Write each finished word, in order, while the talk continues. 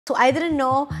So I didn't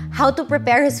know how to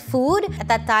prepare his food. At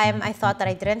that time, I thought that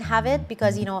I didn't have it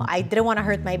because, you know, I didn't want to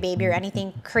hurt my baby or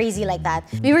anything crazy like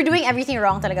that. We were doing everything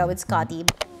wrong talaga with Scottie.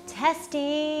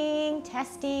 Testing,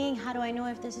 testing. How do I know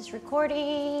if this is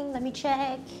recording? Let me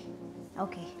check.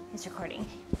 Okay, it's recording.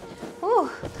 Ooh,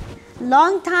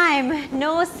 long time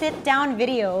no sit down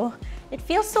video. It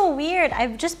feels so weird.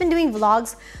 I've just been doing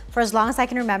vlogs for as long as I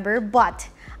can remember, but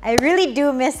I really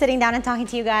do miss sitting down and talking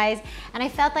to you guys, and I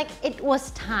felt like it was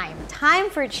time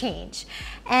for a change.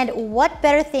 And what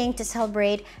better thing to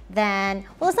celebrate than,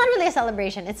 well, it's not really a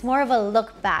celebration, it's more of a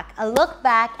look back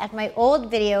at my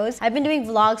old videos. I've been doing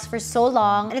vlogs for so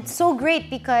long, and it's so great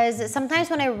because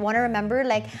sometimes when I want to remember,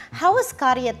 like, how was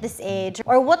Scottie at this age?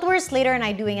 Or what were Slater and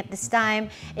I doing at this time?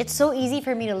 It's so easy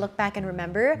for me to look back and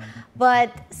remember,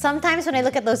 but sometimes when I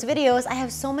look at those videos, I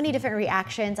have so many different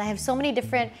reactions, I have so many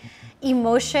different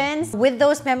emotions with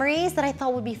those memories that I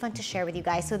thought would be fun to share with you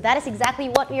guys. So that is exactly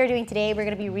what we are doing today. We're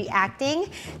gonna be reacting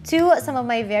to some of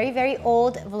my very, very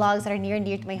old vlogs that are near and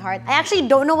dear to my heart. I actually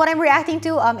don't know what I'm reacting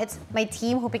to. It's my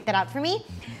team who picked that out for me.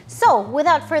 So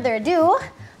without further ado,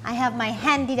 I have my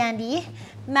handy dandy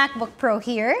MacBook Pro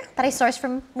here that I sourced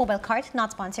from Mobile Cart,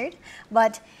 not sponsored,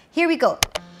 but here we go.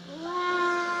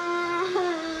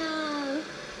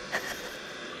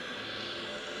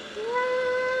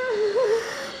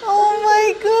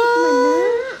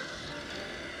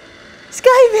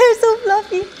 Sky Bear, so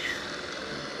fluffy.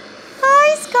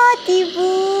 Hi, Scottie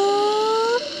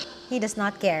boo. He does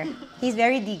not care. He's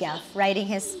very degaff, riding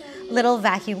his little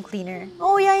vacuum cleaner.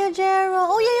 Oh, Yaya Jera.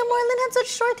 Oh, Yaya Marlon had such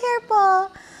short hair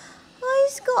pa. Hi,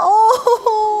 Scott.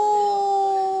 Oh.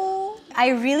 I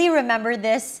really remember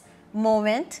this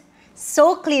moment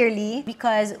so clearly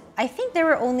because I think there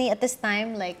were only at this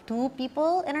time like 2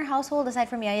 people in our household aside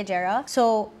from Yaya Jera.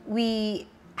 So we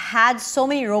had so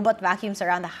many robot vacuums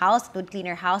around the house that would clean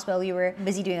our house while we were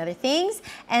busy doing other things.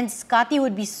 And Scottie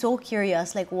would be so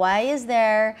curious, like, why is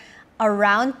there a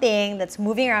round thing that's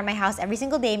moving around my house every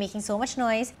single day, making so much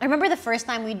noise? I remember the first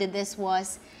time we did this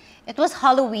was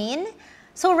Halloween.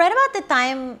 So right about the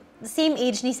time, the same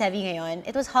age ni Sevi ngayon,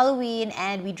 it was Halloween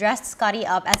and we dressed Scottie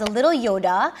up as a little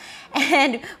Yoda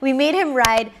and we made him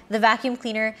ride the vacuum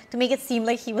cleaner to make it seem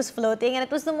like he was floating, and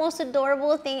it was the most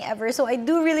adorable thing ever. So I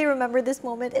do really remember this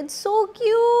moment. It's so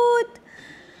cute.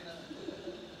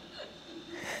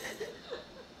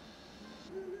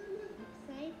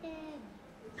 Excited.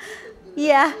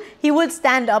 Yeah, he would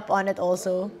stand up on it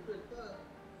also.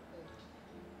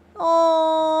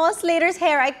 Oh, Slater's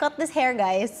hair. I cut this hair,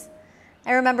 guys.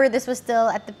 I remember this was still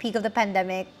at the peak of the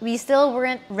pandemic. We still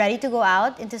weren't ready to go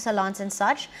out into salons and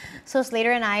such. So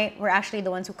Slater and I were actually the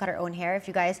ones who cut our own hair. If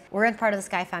you guys weren't part of the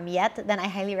Skyfam yet, then I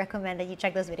highly recommend that you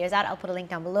check those videos out. I'll put a link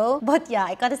down below. But yeah,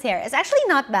 I cut his hair. It's actually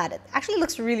not bad. It actually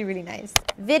looks really, really nice.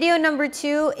 Video number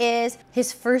 2 is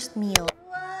his first meal.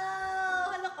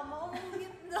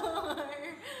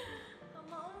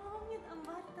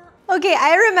 Okay,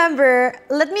 I remember.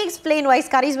 Let me explain why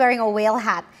Scottie's wearing a whale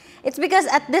hat. It's because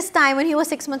at this time, when he was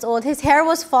 6 months old, his hair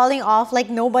was falling off like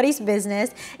nobody's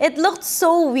business. It looked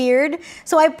so weird.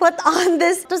 So I put on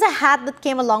this, it was a hat that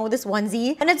came along with this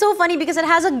onesie. And it's so funny because it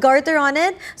has a garter on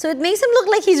it. So it makes him look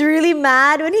like he's really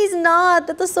mad when he's not.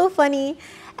 That was so funny.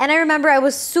 And I remember I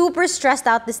was super stressed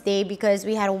out this day because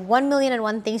we had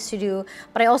 1,000,001 things to do,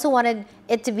 but I also wanted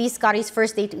it to be Scottie's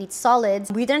first day to eat solids.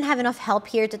 We didn't have enough help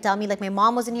here to tell me, like my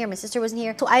mom wasn't here, my sister wasn't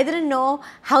here. So I didn't know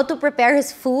how to prepare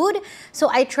his food. So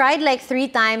I tried like 3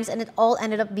 times and it all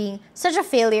ended up being such a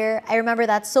failure. I remember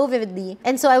that so vividly.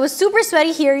 And so I was super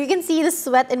sweaty here. You can see the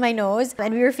sweat in my nose.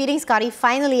 And we were feeding Scottie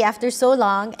finally after so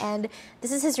long. And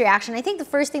this is his reaction. I think the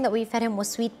first thing that we fed him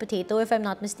was sweet potato, if I'm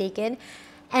not mistaken.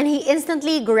 And he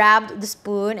instantly grabbed the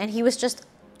spoon and he was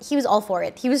all for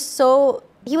it. He was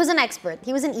an expert.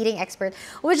 He was an eating expert,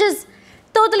 which is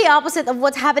totally opposite of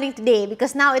what's happening today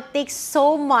because now it takes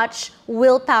so much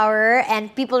willpower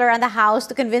and people around the house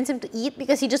to convince him to eat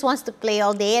because he just wants to play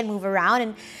all day and move around,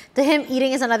 and to him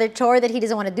eating is another chore that he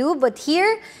doesn't want to do. But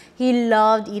here, he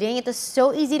loved eating. It was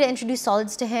so easy to introduce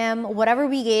solids to him. Whatever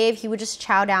we gave, he would just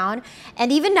chow down.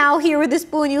 And even now here with the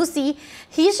spoon, you'll see,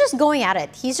 he's just going at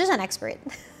it. He's just an expert.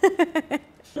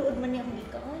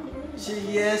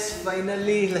 Yes,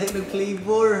 finally, like the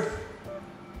flavor.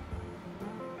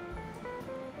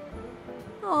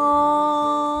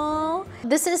 Aww.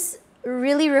 This is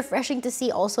really refreshing to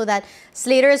see also that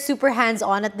Slater is super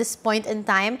hands-on at this point in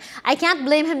time. I can't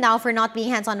blame him now for not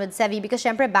being hands-on with Sevi because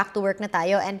syempre back to work na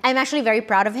tayo, and I'm actually very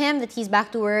proud of him that he's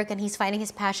back to work and he's finding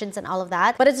his passions and all of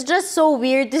that. But it's just so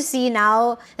weird to see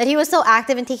now that he was so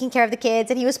active in taking care of the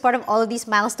kids and he was part of all of these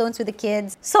milestones with the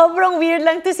kids. Sobrang weird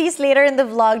lang to see Slater in the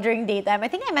vlog during daytime. I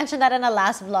think I mentioned that in a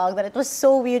last vlog that it was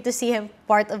so weird to see him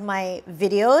part of my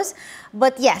videos.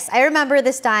 But yes, I remember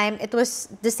this time. It was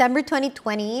December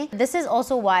 2020. This is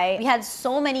also why we had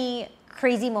so many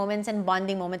crazy moments and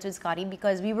bonding moments with Scottie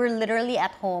because we were literally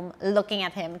at home looking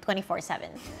at him 24/7.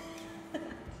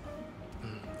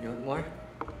 You want more?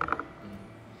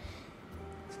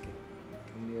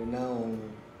 Come here now.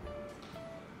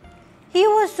 He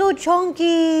was so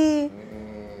chunky.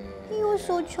 He was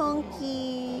so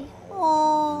chunky.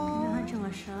 Aww.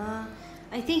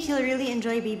 I think he'll really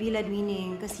enjoy baby-led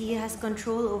weaning because he has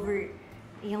control over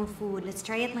young food. Let's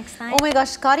try it next time. Oh my gosh,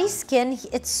 Scottie's skin,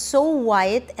 it's so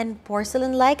white and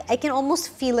porcelain-like. I can almost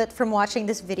feel it from watching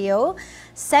this video.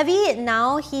 Sevi,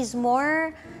 now he's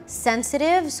more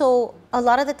sensitive, so a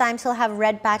lot of the times he'll have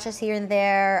red patches here and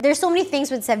there. There's so many things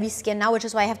with Sevi's skin now, which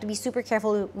is why I have to be super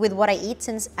careful with what I eat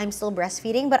since I'm still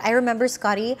breastfeeding. But I remember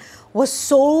Scottie was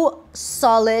so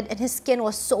solid and his skin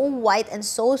was so white and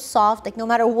so soft, like no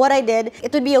matter what I did,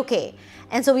 it would be okay.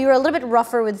 And so we were a little bit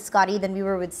rougher with Scottie than we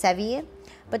were with Sevi.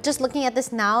 But just looking at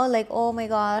this now, like, oh my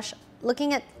gosh,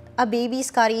 looking at a baby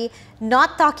Scottie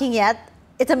not talking yet,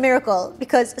 it's a miracle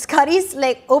because Scottie's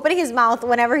like opening his mouth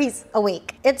whenever he's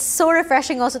awake. It's so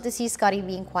refreshing also to see Scottie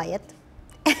being quiet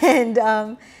and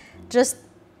just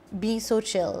being so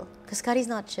chill because Scottie's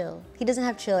not chill. He doesn't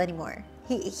have chill anymore.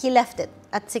 He left it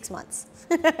at 6 months.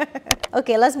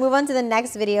 Okay, let's move on to the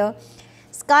next video.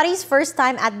 Scottie's first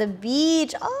time at the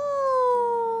beach.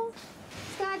 Oh,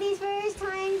 Scottie's first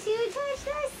time to touch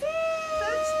the sand.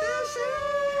 Touch the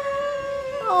sand.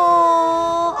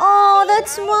 oh, that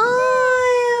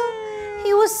smile.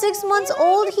 He was 6 months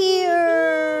old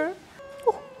here.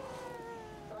 Oh,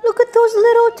 look at those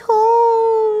little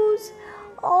toes.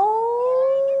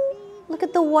 Oh, look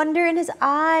at the wonder in his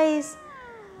eyes.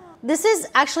 This is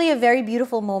actually a very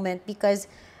beautiful moment because,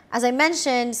 as I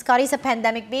mentioned, Scottie's a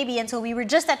pandemic baby, and so we were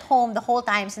just at home the whole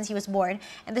time since he was born.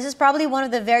 And this is probably one of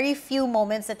the very few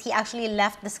moments that he actually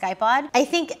left the SkyPod. I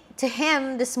think to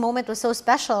him, this moment was so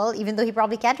special, even though he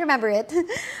probably can't remember it,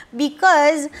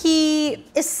 because he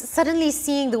is suddenly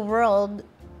seeing the world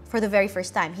for the very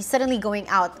first time. He's suddenly going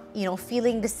out, you know,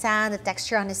 feeling the sand, the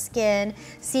texture on his skin,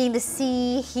 seeing the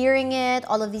sea, hearing it,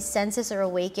 all of these senses are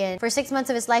awakened. For 6 months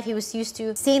of his life, he was used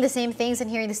to seeing the same things and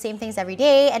hearing the same things every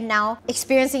day, and now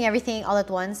experiencing everything all at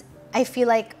once. I feel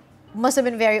like must have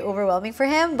been very overwhelming for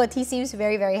him, but he seems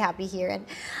very, very happy here. And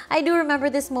I do remember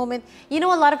this moment. You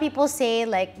know, a lot of people say,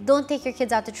 like, don't take your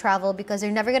kids out to travel because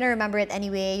they're never gonna remember it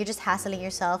anyway. You're just hassling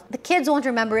yourself. The kids won't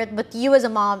remember it, but you as a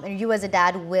mom and you as a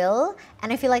dad will.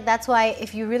 And I feel like that's why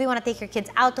if you really want to take your kids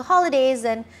out to holidays,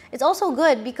 then it's also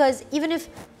good because even if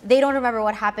they don't remember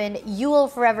what happened, you will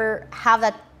forever have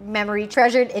that memory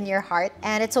treasured in your heart.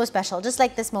 And it's so special. Just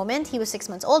like this moment, he was 6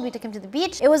 months old. We took him to the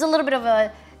beach. It was a little bit of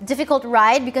a difficult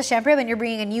ride because syempre, when you're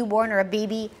bringing a newborn or a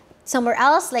baby somewhere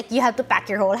else, like you have to pack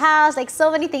your whole house, like so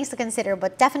many things to consider,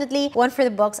 but definitely one for the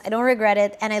books. I don't regret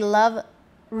it. And I love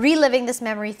reliving this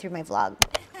memory through my vlog.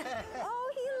 Oh,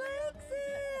 he likes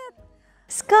it.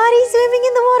 Scottie swimming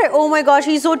in the water. Oh my gosh,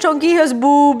 he's so chunky, he has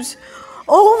boobs.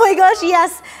 Oh my gosh,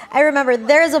 yes. I remember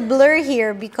there's a blur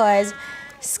here because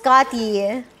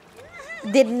Scottie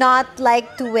did not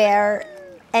like to wear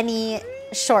any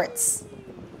shorts.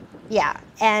 Yeah,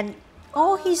 and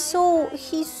oh, he's so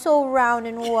round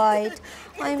and white.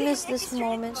 I miss this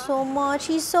moment so much.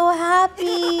 He's so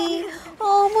happy.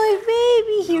 Oh, my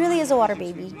baby. He really is a water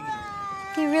baby.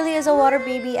 He really is a water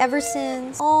baby ever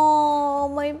since. Oh,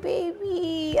 my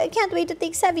baby. I can't wait to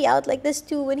take Sevi out like this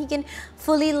too when he can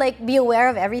fully like be aware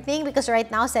of everything because right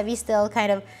now Sevi's still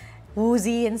kind of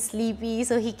woozy and sleepy,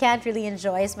 so he can't really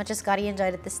enjoy as much as Scottie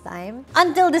enjoyed it this time.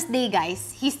 Until this day,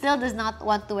 guys, he still does not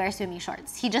want to wear swimming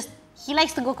shorts. He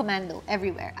likes to go commando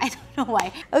everywhere. I don't know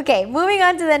why. Okay, moving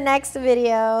on to the next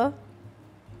video.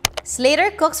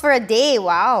 Slater cooks for a day.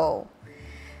 Wow.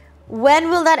 When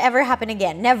will that ever happen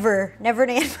again? Never. Never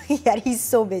again. Yeah, he's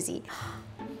so busy.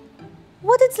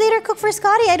 What did Slater cook for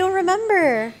Scottie? I don't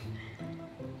remember.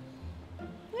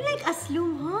 You like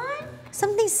aslum, huh?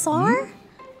 Something sour?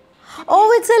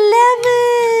 Oh, it's a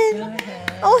lemon.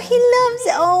 Oh, he loves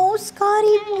it. Oh,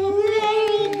 Scottie.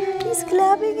 He's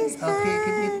clapping his hands. Okay,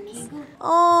 can you...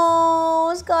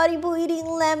 Oh, Scottie Boo eating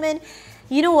lemon.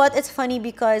 You know what? It's funny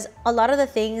because a lot of the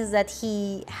things that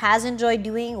he has enjoyed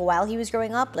doing while he was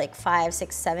growing up, like 5,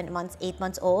 6, 7 months, 8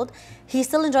 months old, he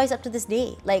still enjoys up to this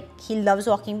day. Like, he loves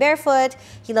walking barefoot,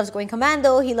 he loves going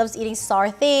commando, he loves eating sour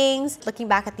things. Looking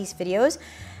back at these videos,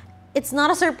 it's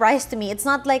not a surprise to me. It's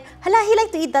not like, hala, he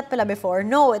liked to eat that pala before.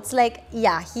 No, it's like,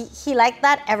 yeah, he liked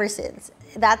that ever since.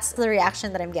 That's the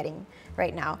reaction that I'm getting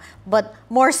right now. But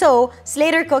more so,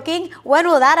 Slater cooking, when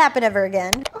will that happen ever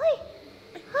again? Oi!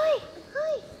 Oi!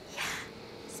 Oi! Yeah.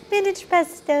 Spinach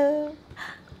pesto.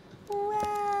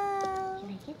 Wow.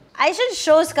 I should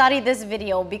show Scottie this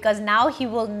video because now he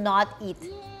will not eat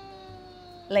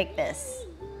like this.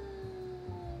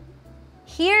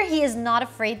 Here, he is not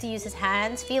afraid to use his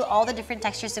hands, feel all the different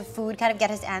textures of food, kind of get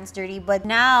his hands dirty. But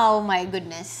now, my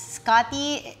goodness,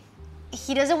 Scottie,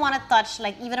 he doesn't want to touch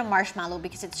like even a marshmallow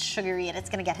because it's sugary and it's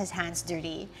gonna get his hands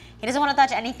dirty. He doesn't want to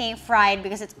touch anything fried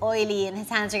because it's oily and his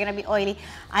hands are gonna be oily.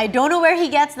 I don't know where he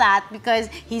gets that because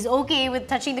he's okay with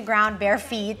touching the ground bare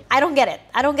feet. I don't get it.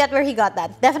 I don't get where he got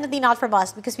that. Definitely not from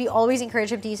us because we always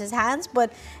encourage him to use his hands,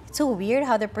 but it's so weird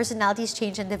how their personalities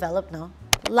change and develop, no?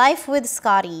 Life with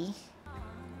Scottie.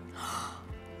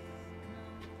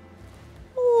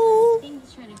 I think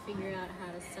he's trying to figure out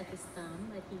how to suck his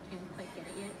thumb, but he can't quite get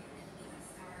it yet.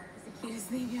 It's the cutest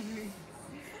thing ever.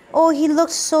 Oh, he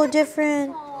looks so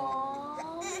different.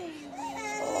 Aww, baby.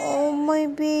 Oh, my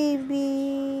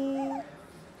baby.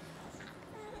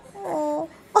 Oh,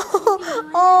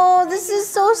 oh, this is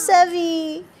so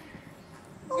Sevi.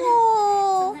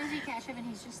 Oh. Sometimes you catch him and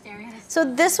he's just staring at his So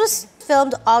this was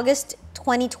filmed August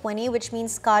 2020, which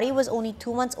means Scottie was only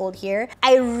 2 months old here.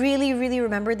 I really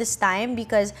remember this time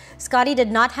because Scottie did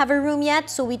not have a room yet,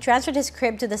 so we transferred his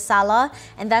crib to the sala,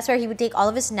 and that's where he would take all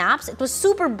of his naps. It was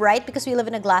super bright because we live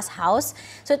in a glass house,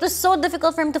 so it was so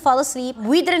difficult for him to fall asleep.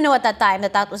 We didn't know at that time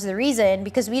that that was the reason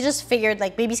because we just figured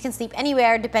like babies can sleep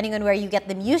anywhere depending on where you get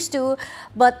them used to,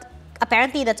 but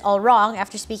apparently that's all wrong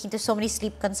after speaking to so many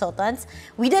sleep consultants.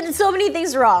 We did so many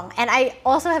things wrong, and I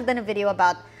also have done a video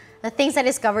about the things I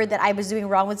discovered that I was doing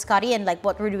wrong with Scottie and like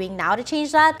what we're doing now to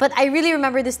change that. But I really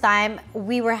remember this time,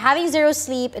 we were having zero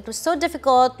sleep. It was so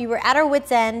difficult. We were at our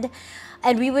wits' end,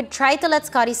 and we would try to let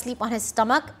Scottie sleep on his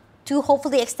stomach to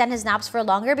hopefully extend his naps for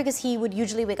longer because he would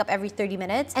usually wake up every 30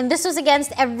 minutes. And this was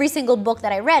against every single book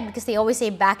that I read because they always say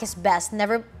back is best.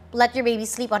 Never let your baby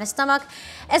sleep on his stomach,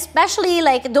 especially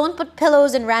like don't put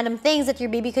pillows and random things that your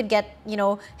baby could get, you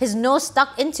know, his nose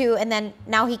stuck into and then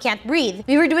now he can't breathe.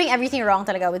 We were doing everything wrong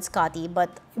talaga with Scottie,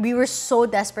 but we were so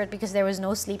desperate because there was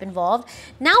no sleep involved.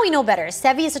 Now we know better.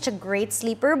 Sevi is such a great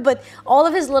sleeper, but all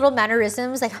of his little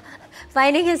mannerisms, like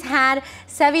finding his hand,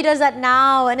 Sevi does that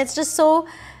now, and it's just so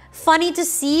funny to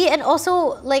see. And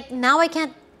also like now I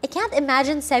can't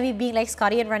imagine Sevi being like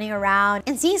Scottie and running around.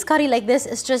 And seeing Scottie like this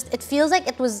is just, it feels like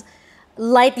it was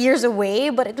light years away,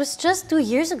 but it was just 2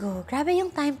 years ago. Grabe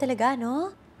yung time talaga,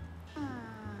 no? I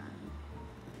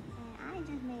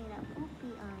just made a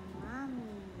poopy on mommy.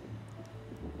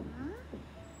 Huh?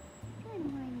 Good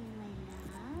morning, my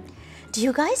love. Do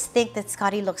you guys think that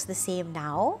Scottie looks the same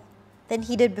now than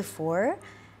he did before?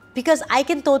 Because I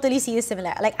can totally see the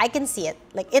similar, like I can see it.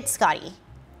 Like it's Scottie.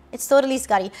 It's totally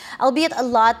Scottie, albeit a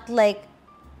lot like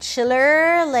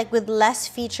chiller, like with less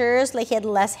features, like he had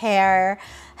less hair.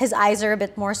 His eyes are a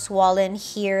bit more swollen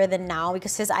here than now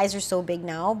because his eyes are so big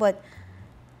now, but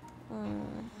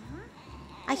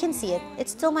I can see it.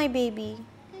 It's still my baby.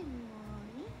 Good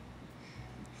morning.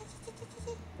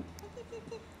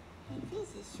 My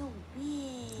face is so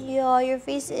big. Yeah, your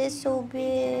face is so I'm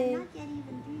big. not yet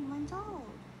even 3 months old.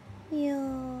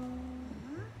 Yeah.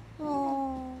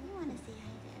 Oh. You want to say hi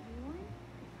to everyone?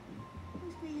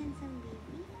 Who's my handsome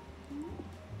baby?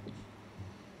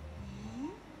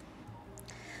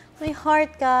 My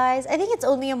heart, guys. I think it's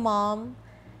only a mom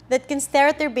that can stare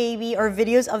at their baby or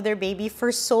videos of their baby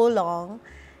for so long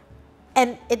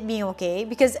and it being okay.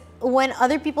 Because when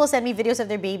other people send me videos of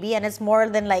their baby and it's more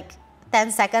than like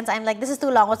 10 seconds, I'm like, this is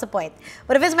too long, what's the point?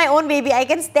 But if it's my own baby, I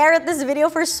can stare at this video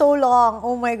for so long.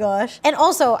 Oh my gosh. And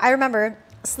also, I remember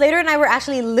Slater and I were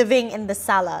actually living in the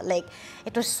sala. Like,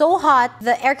 it was so hot.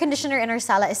 The air conditioner in our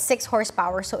sala is 6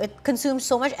 horsepower, so it consumes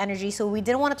so much energy, so we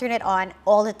didn't want to turn it on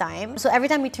all the time. So every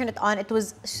time we turned it on, it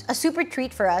was a super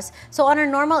treat for us. So on our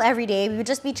normal everyday, we would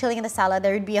just be chilling in the sala.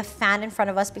 There would be a fan in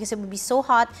front of us because it would be so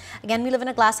hot. Again, we live in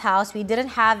a glass house. We didn't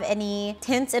have any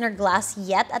tints in our glass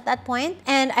yet at that point.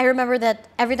 And I remember that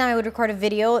every time I would record a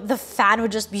video, the fan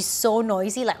would just be so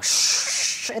noisy, like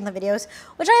shh. in the videos,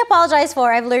 which I apologize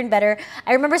for. I've learned better.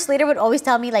 I remember Slater would always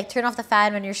tell me like turn off the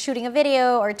fan when you're shooting a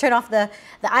video, or turn off the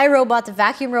iRobot, the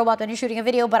vacuum robot when you're shooting a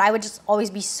video, but I would just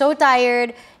always be so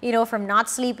tired, you know, from not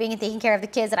sleeping and taking care of the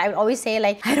kids, that I would always say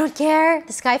like, I don't care,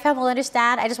 the Skyfam will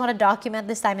understand. I just want to document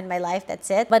this time in my life,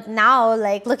 that's it. But now,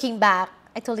 like looking back,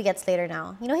 I totally get Slater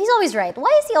now. You know, he's always right.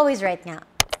 Why is he always right now?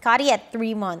 Scottie at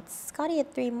 3 months. Scottie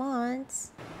at 3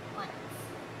 months.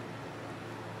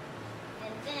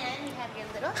 And then you have your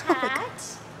little hat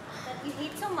that you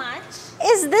hate so much.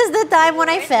 Is this the time when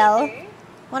I fell?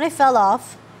 When I fell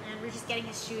off? And we're just getting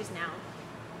his shoes now.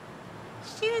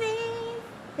 Shooting!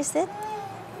 Is it?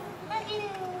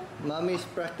 Mommy's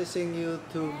practicing you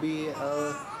to be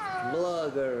a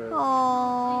vlogger.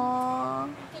 Aww.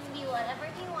 He can be whatever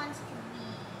he wants to be.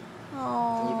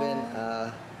 Aww. Even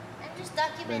I'm just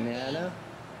documenting. banana.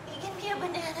 He can be a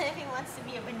banana if he wants to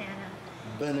be a banana.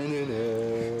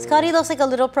 Banana. Scottie looks like a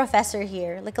little professor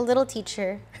here, like a little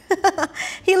teacher.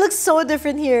 He looks so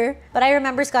different here. But I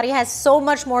remember Scottie has so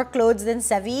much more clothes than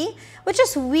Sevi, which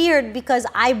is weird because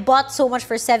I bought so much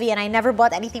for Sevi and I never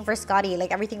bought anything for Scottie.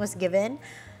 Like everything was given.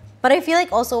 But I feel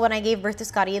like also when I gave birth to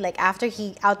Scottie, like after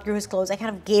he outgrew his clothes, I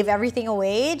kind of gave everything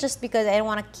away just because I didn't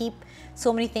want to keep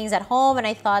so many things at home. And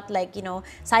I thought like, you know,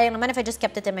 sayang naman if I just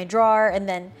kept it in my drawer and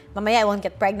then mamaya I won't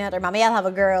get pregnant or mamaya I'll have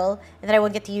a girl and then I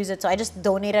won't get to use it. So I just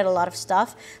donated a lot of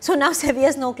stuff. So now Sevi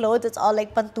has no clothes. It's all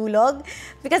like pantulog.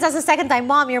 Because as a second time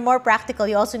mom, you're more practical.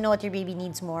 You also know what your baby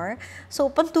needs more. So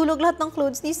pantulog lahat ng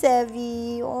clothes ni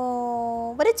Sevi.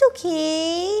 Oh, but it's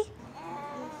okay.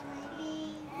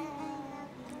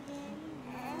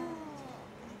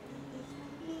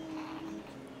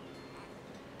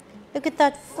 Look at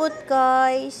that foot,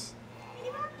 guys.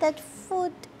 That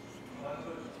foot.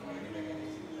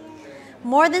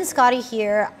 More than Scottie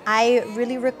here, I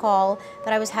really recall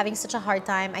that I was having such a hard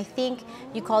time. I think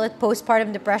you call it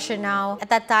postpartum depression now. At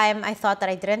that time, I thought that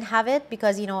I didn't have it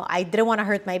because, you know, I didn't want to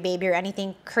hurt my baby or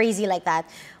anything crazy like that.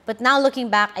 But now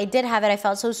looking back, I did have it. I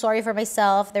felt so sorry for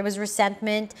myself. There was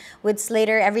resentment with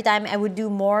Slater. Every time I would do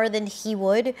more than he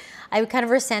would, I would kind of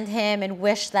resent him and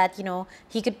wish that, you know,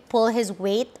 he could pull his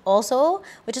weight also,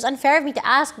 which is unfair of me to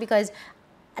ask because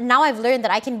now I've learned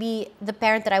that I can be the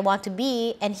parent that I want to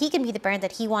be and he can be the parent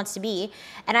that he wants to be.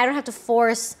 And I don't have to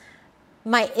force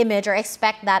my image or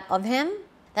expect that of him.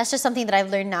 That's just something that I've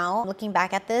learned now, looking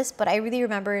back at this. But I really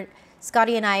remember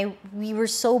Scottie and I, we were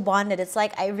so bonded. It's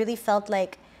like I really felt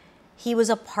like he was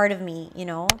a part of me, you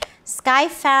know.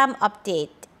 Skyfam update,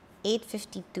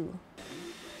 8:52.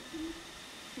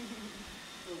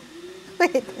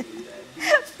 Wait.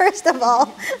 First of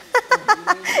all,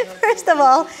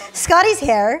 Scottie's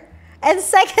hair. And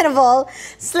second of all,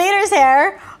 Slater's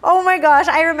hair. Oh my gosh,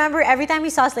 I remember every time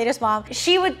we saw Slater's mom,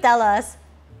 she would tell us,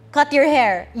 cut your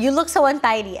hair. You look so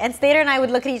untidy. And Slater and I would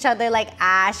look at each other like,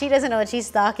 she doesn't know what she's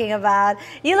talking about.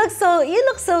 You look so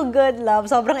good, love.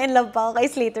 Sobrang in love pa ako kay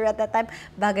Slater at that time.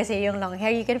 Bagay sa'yo yung long hair,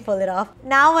 you can pull it off.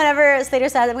 Now, whenever Slater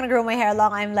says, I'm gonna grow my hair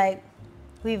long, I'm like,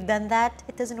 we've done that.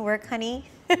 It doesn't work, honey.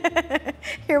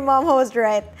 Your mom was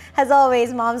right. As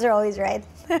always, moms are always right.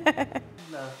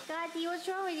 Scottie, what's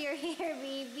wrong with your hair,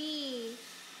 baby?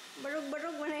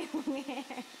 Barug-barug mo na yung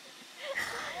hair.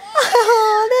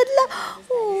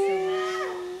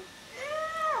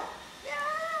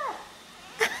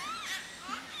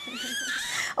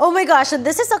 Oh my gosh, so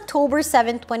this is October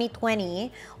 7,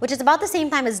 2020, which is about the same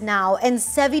time as now, and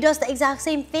Sevi does the exact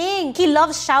same thing. He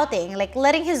loves shouting, like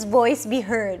letting his voice be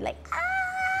heard, like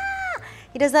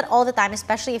He does that all the time,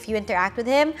 especially if you interact with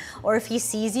him or if he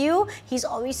sees you. He's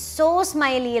always so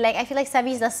smiley. Like, I feel like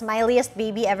Sevi's the smiliest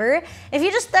baby ever. If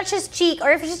you just touch his cheek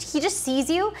or if he just sees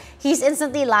you, he's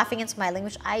instantly laughing and smiling,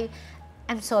 which I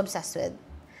am so obsessed with.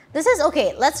 This is,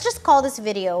 okay, let's just call this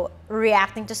video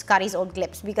reacting to Scottie's old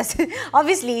clips because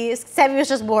obviously, Sevi was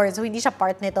just bored, so hindi siya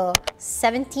part nito.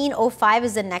 17:05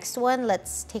 is the next one.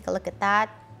 Let's take a look at that.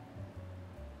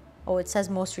 Oh, it says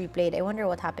most replayed. I wonder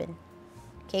what happened.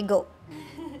 Okay, go.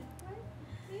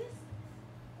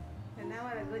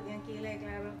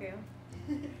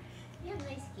 You have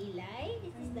nice kilay.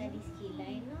 This is daddy's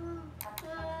kilay, no?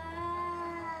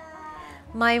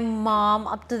 My mom,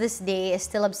 up to this day, is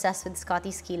still obsessed with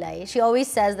Scottie's kilay. She always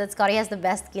says that Scottie has the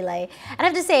best kilay. And I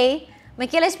have to say, my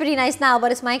kilay is pretty nice now,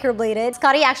 but it's microbladed.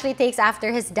 Scottie actually takes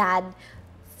after his dad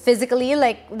physically,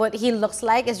 like what he looks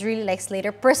like is really like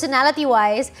Slater.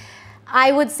 Personality-wise,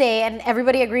 I would say, and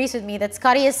everybody agrees with me, that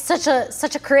Scottie is such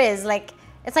a Chris. Like,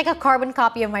 it's like a carbon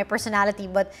copy of my personality,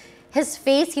 but his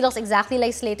face, he looks exactly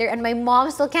like Slater, and my mom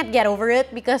still can't get over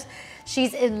it because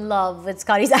she's in love with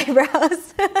Scottie's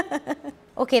eyebrows.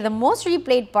 Okay, the most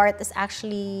replayed part is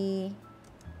actually...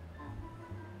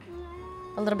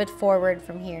 a little bit forward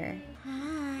from here.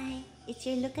 Hi, it's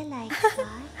your lookalike, Scott.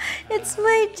 It's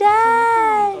my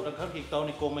dad!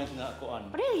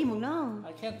 What are you now?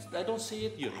 I don't see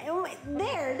it yet. Oh,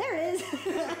 there it is.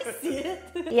 I see it.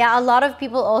 Yeah, a lot of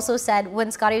people also said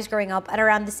when Scottie was growing up at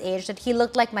around this age that he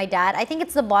looked like my dad. I think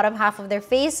it's the bottom half of their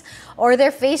face or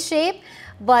their face shape.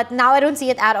 But now I don't see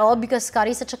it at all because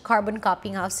Scottie's such a carbon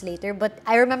copying of Slater. But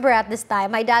I remember at this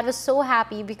time, my dad was so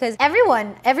happy because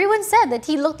everyone said that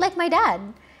he looked like my dad.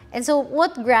 And so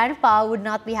what grandpa would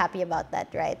not be happy about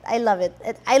that, right? I love it.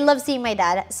 I love seeing my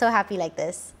dad so happy like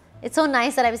this. It's so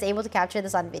nice that I was able to capture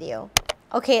this on video.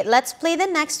 Okay, let's play the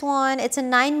next one. It's a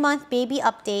 9-month baby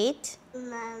update.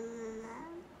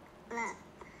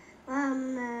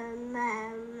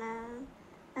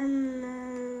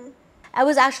 I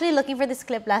was actually looking for this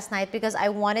clip last night because I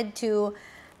wanted to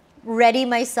ready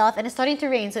myself, and it's starting to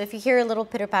rain, so if you hear a little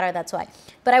pitter-patter, that's why.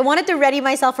 But I wanted to ready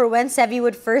myself for when Sevi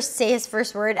would first say his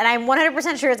first word, and I'm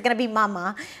 100% sure it's gonna be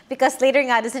mama, because Slater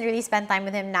nga doesn't really spend time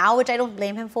with him now, which I don't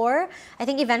blame him for. I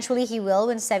think eventually he will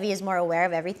when Sevi is more aware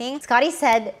of everything. Scottie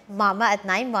said mama at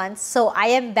 9 months, so I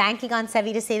am banking on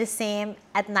Sevi to say the same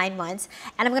at 9 months,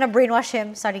 and I'm gonna brainwash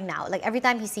him starting now. Like every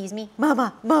time he sees me,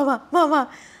 mama, mama, mama.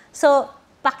 So,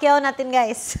 Pacquiao natin,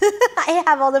 guys. I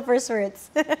have all the first words.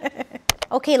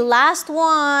 Okay, last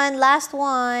one.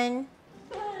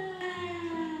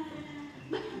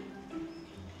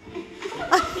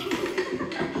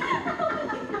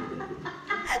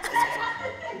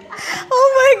 Oh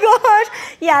my gosh.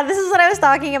 Yeah, this is what I was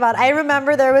talking about. I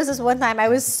remember there was this one time I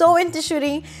was so into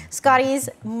shooting Scottie's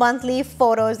monthly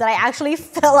photos that I actually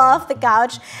fell off the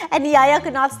couch and Yaya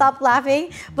could not stop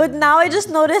laughing. But now I just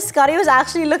noticed Scottie was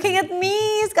actually looking at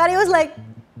me. Scottie was like,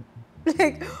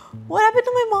 what happened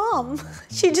to my mom?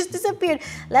 She just disappeared.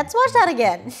 Let's watch that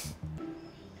again.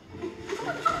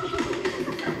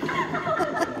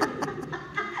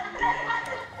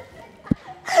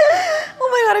 Oh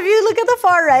my god, if you look at the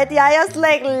far right, Yaya's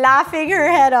like laughing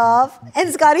her head off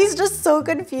and Scottie's just so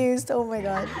confused. Oh my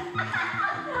god.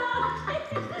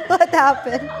 What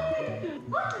happened?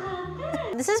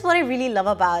 This is what I really love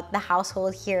about the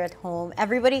household here at home.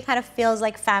 Everybody kind of feels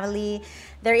like family.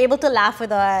 They're able to laugh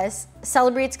with us,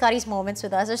 celebrate Scottie's moments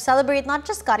with us, or celebrate not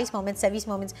just Scottie's moments, Sevi's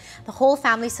moments, the whole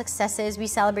family's successes. We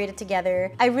celebrate it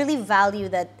together. I really value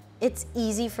that it's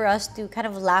easy for us to kind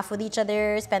of laugh with each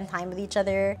other, spend time with each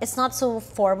other. It's not so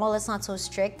formal, it's not so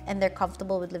strict, and they're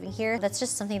comfortable with living here. That's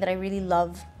just something that I really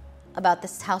love about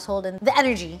this household and the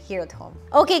energy here at home.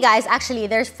 Okay guys, actually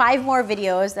there's 5 more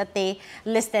videos that they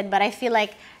listed, but I feel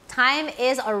like time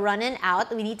is running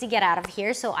out. We need to get out of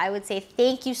here. So I would say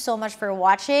thank you so much for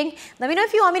watching. Let me know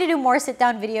if you want me to do more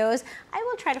sit-down videos. I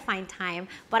will try to find time.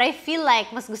 But I feel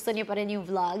like mas gusto niyo pa rin yung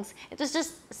vlogs. It was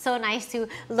just so nice to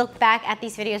look back at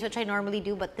these videos, which I normally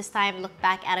do, but this time look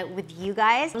back at it with you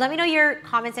guys. Let me know your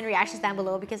comments and reactions down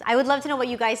below because I would love to know what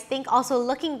you guys think. Also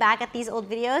looking back at these old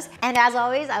videos. And as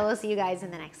always, I will see you guys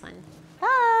in the next one.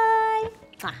 Bye!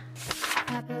 Mwah.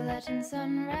 Appalachian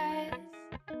sunrise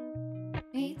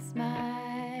meets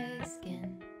my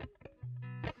skin.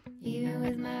 Even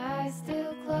with my eyes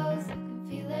still closed, I can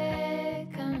feel it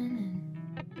coming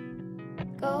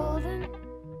in. Golden